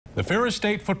The Ferris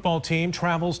State football team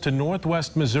travels to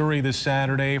Northwest Missouri this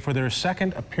Saturday for their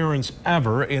second appearance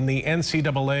ever in the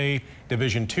NCAA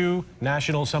Division II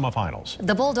National Semifinals.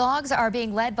 The Bulldogs are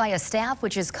being led by a staff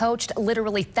which has coached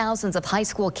literally thousands of high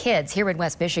school kids here in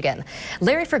West Michigan.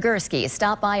 Larry Frigursky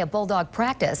stopped by a Bulldog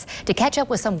practice to catch up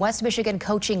with some West Michigan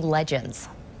coaching legends.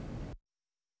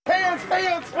 Hands,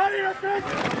 ready,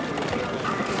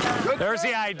 There's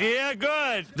the idea.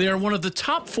 Good. They are one of the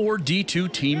top 4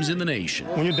 D2 teams in the nation.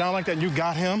 When you're down like that, you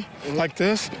got him like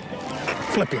this,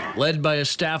 flip him. Led by a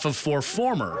staff of 4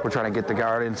 former, we're trying to get the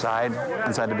guard inside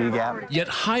the B gap. Yet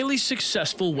highly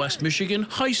successful West Michigan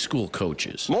high school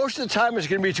coaches. Most of the time it's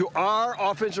going to be to our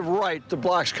offensive right, the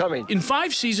block's coming. In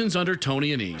 5 seasons under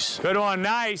Tony Anise. Good one.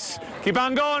 Nice. Keep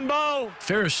on going, Bo.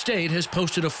 Ferris State has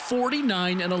posted a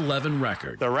 49-11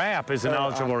 record. The Rap is an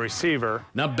eligible receiver.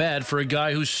 Not bad for a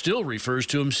guy who still refers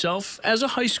to himself as a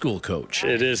high school coach.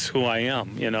 It is who I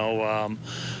am. You know,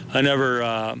 I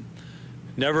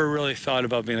never really thought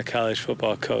about being a college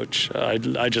football coach.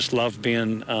 I just love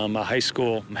being a high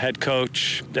school head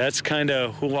coach. That's kind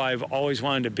of who I've always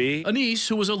wanted to be. Anise,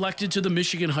 who was elected to the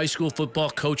Michigan High School Football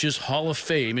Coaches Hall of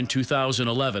Fame in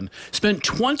 2011, spent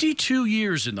 22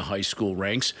 years in the high school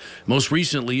ranks, most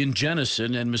recently in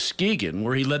Jenison and Muskegon,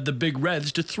 where he led the Big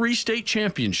Reds to 3 state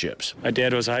championships. My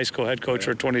dad was a high school head coach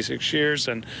for 26 years,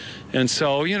 and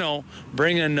so, you know,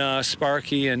 bringing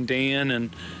Sparky and Dan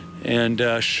and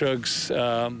Shugs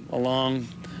along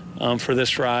for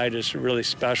this ride is really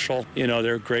special. You know,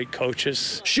 they're great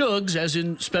coaches. Shugs, as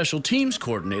in special teams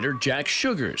coordinator Jack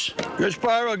Sugars. Good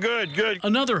spiral, good.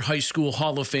 Another high school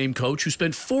Hall of Fame coach who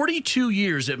spent 42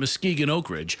 years at Muskegon Oak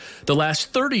Ridge, the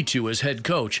last 32 as head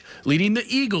coach, leading the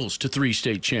Eagles to 3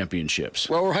 state championships.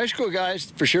 Well, we're high school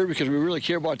guys for sure because we really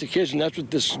care about the kids, and that's what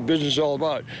this business is all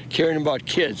about, caring about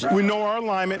kids. We know our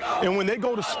alignment, and when they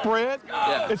go to spread,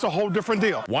 it's a whole different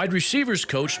deal. Wide receivers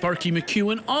coach Sparky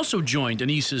McEwen also joined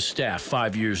Anise's staff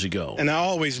 5 years ago. And I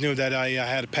always knew that I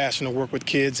had a passion to work with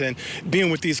kids, and being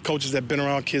with these coaches that have been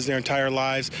around kids their entire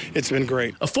lives, it's been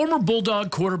great. A former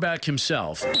Bulldog quarterback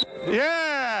himself,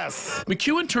 Yes!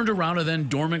 McEwen turned around a then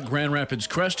dormant Grand Rapids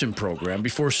Creston program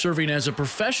before serving as a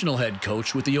professional head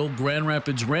coach with the old Grand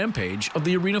Rapids Rampage of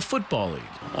the Arena Football League.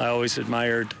 I always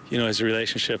admired, you know, his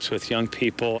relationships with young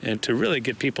people and to really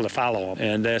get people to follow him.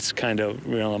 And that's kind of,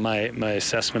 you know, my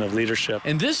assessment of leadership.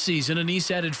 And this season, Anise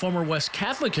added former West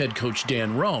Catholic head coach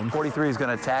Dan Roan, 43 is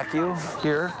going to attack you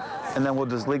here, and then we'll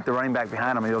just leak the running back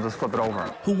behind him, and he'll just flip it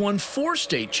over. who won 4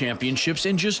 state championships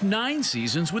in just 9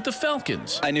 seasons with the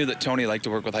Falcons. I knew that Tony liked to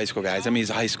work with high school guys. I mean, he's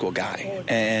a high school guy,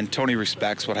 and Tony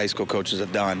respects what high school coaches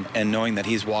have done, and knowing that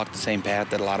he's walked the same path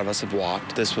that a lot of us have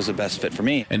walked, this was the best fit for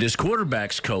me. And as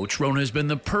quarterbacks coach, Roan has been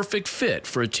the perfect fit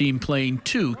for a team playing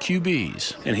 2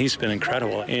 QBs. And he's been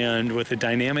incredible. And with the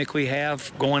dynamic we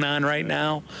have going on right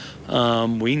now,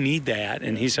 we need that.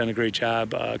 And he's done a great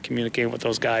job communicating with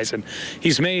those guys. And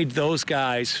he's made those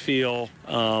guys feel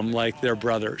like they're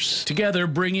brothers. Together,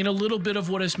 bringing a little bit of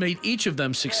what has made each of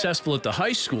them successful at the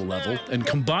high school level and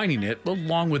combining it,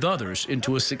 along with others,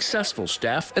 into a successful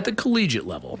staff at the collegiate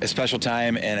level. A special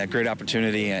time and a great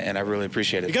opportunity, and I really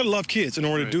appreciate it. You got to love kids in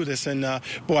order to do this, and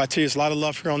boy, I tell you, there's a lot of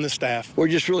love here on this staff. We're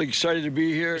just really excited to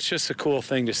be here. It's just a cool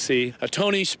thing to see.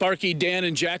 Tony, Sparky, Dan,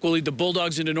 and Jack will lead the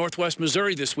Bulldogs into Northwest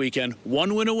Missouri this weekend,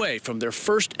 1 win away from their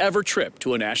first ever trip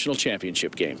to a national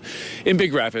championship game. In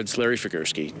Big Rapids, Larry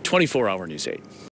Frigursky, 24 Hour News 8.